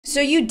So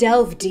you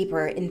delve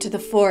deeper into the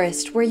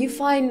forest where you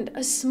find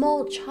a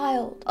small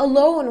child,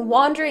 alone,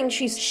 wandering.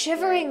 She's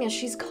shivering as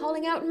she's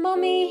calling out,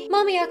 "Mommy,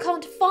 Mommy, I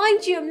can't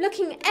find you. I'm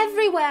looking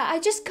everywhere. I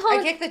just can't."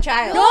 I kick the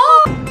child. No!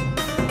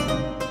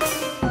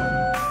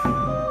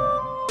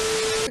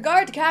 The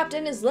guard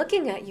captain is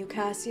looking at you,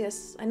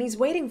 Cassius, and he's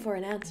waiting for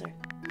an answer.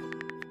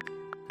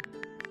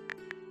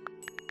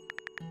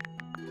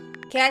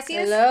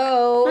 Cassius?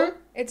 Hello? Huh?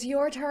 It's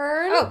your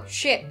turn? Oh,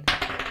 shit.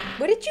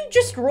 What did you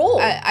just roll?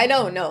 I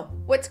don't know.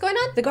 What's going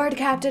on? The guard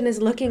captain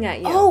is looking at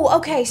you. Oh,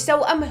 okay,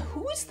 so,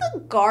 who's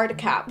the guard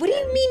captain? What do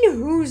you mean,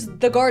 who's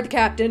the guard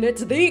captain?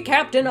 It's the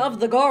captain of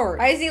the guard.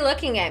 Why is he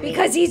looking at me?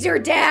 Because he's your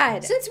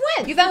dad. Since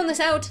when? You found this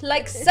out,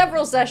 like,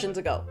 several sessions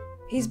ago.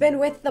 He's been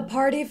with the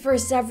party for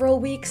several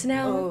weeks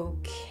now.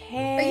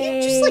 Okay. Are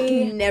you just,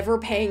 like, never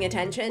paying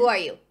attention? Who are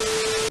you?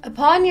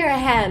 Upon your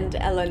hand,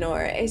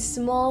 Eleanor, a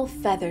small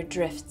feather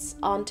drifts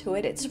onto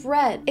it. It's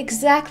red,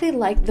 exactly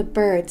like the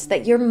birds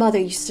that your mother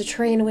used to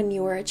train when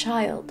you were a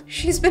child.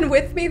 She's been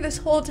with me this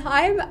whole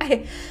time.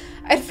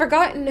 I'd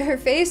forgotten her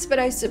face, but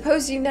I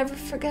suppose you never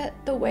forget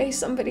the way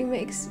somebody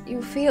makes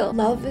you feel.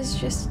 Love is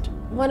just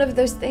one of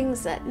those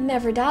things that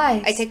never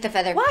dies. I take the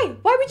feather. Why?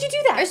 Why would you do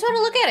that? I just want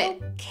to look at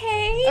it.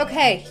 Okay.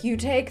 Okay, you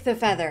take the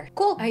feather.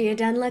 Cool. Are you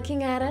done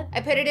looking at it?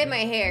 I put it in my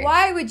hair.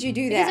 Why would you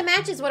do that? Because it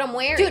matches what I'm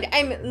wearing. Dude,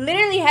 I'm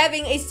literally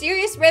having a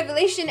serious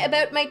revelation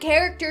about my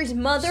character's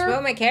mother. That's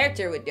what my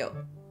character would do.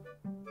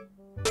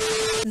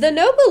 The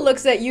noble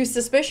looks at you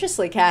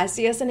suspiciously,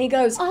 Cassius, and he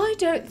goes, "I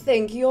don't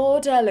think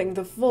you're telling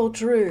the full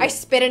truth." I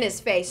spit in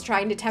his face,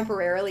 trying to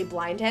temporarily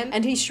blind him.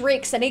 And he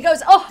shrieks and he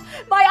goes, "Oh,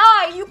 my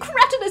eye, you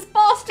cretinous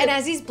bastard!" And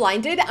as he's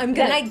blinded,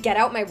 then I get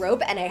out my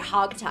rope and I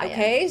hog tie him.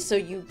 Okay, so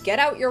you get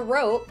out your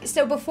rope.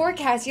 So before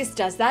Cassius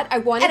does that, I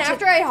wanted And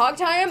after I hog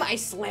tie him, I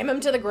slam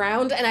him to the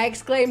ground and I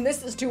exclaim,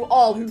 "This is to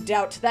all who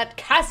doubt that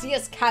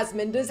Cassius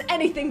Casmond is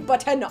anything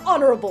but an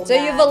honorable So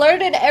man." you've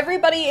alerted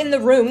everybody in the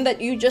room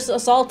that you just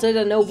assaulted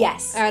a noble.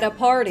 Yes. At a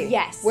party.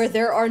 Yes. Where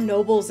there are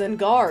nobles and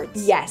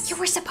guards. Yes. You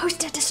were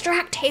supposed to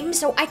distract him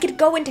so I could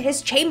go into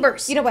his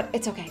chambers. You know what?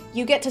 It's okay.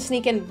 You get to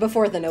sneak in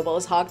before the noble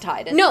is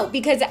hogtied. No,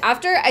 because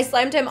after I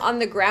slammed him on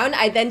the ground,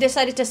 I then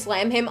decided to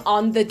slam him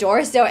on the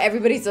door, so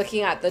everybody's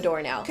looking at the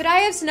door now. Could I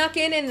have snuck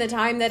in the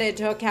time that it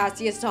took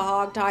Cassius to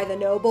hogtie the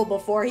noble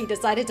before he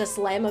decided to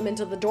slam him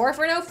into the door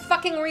for no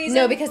fucking reason?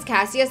 No, because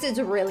Cassius is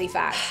really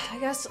fast. I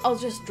guess I'll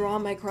just draw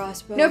my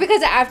crossbow. No,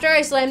 because after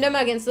I slammed him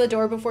against the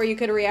door before you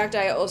could react,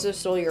 I also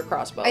stole your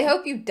crossbow. I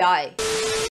hope you die.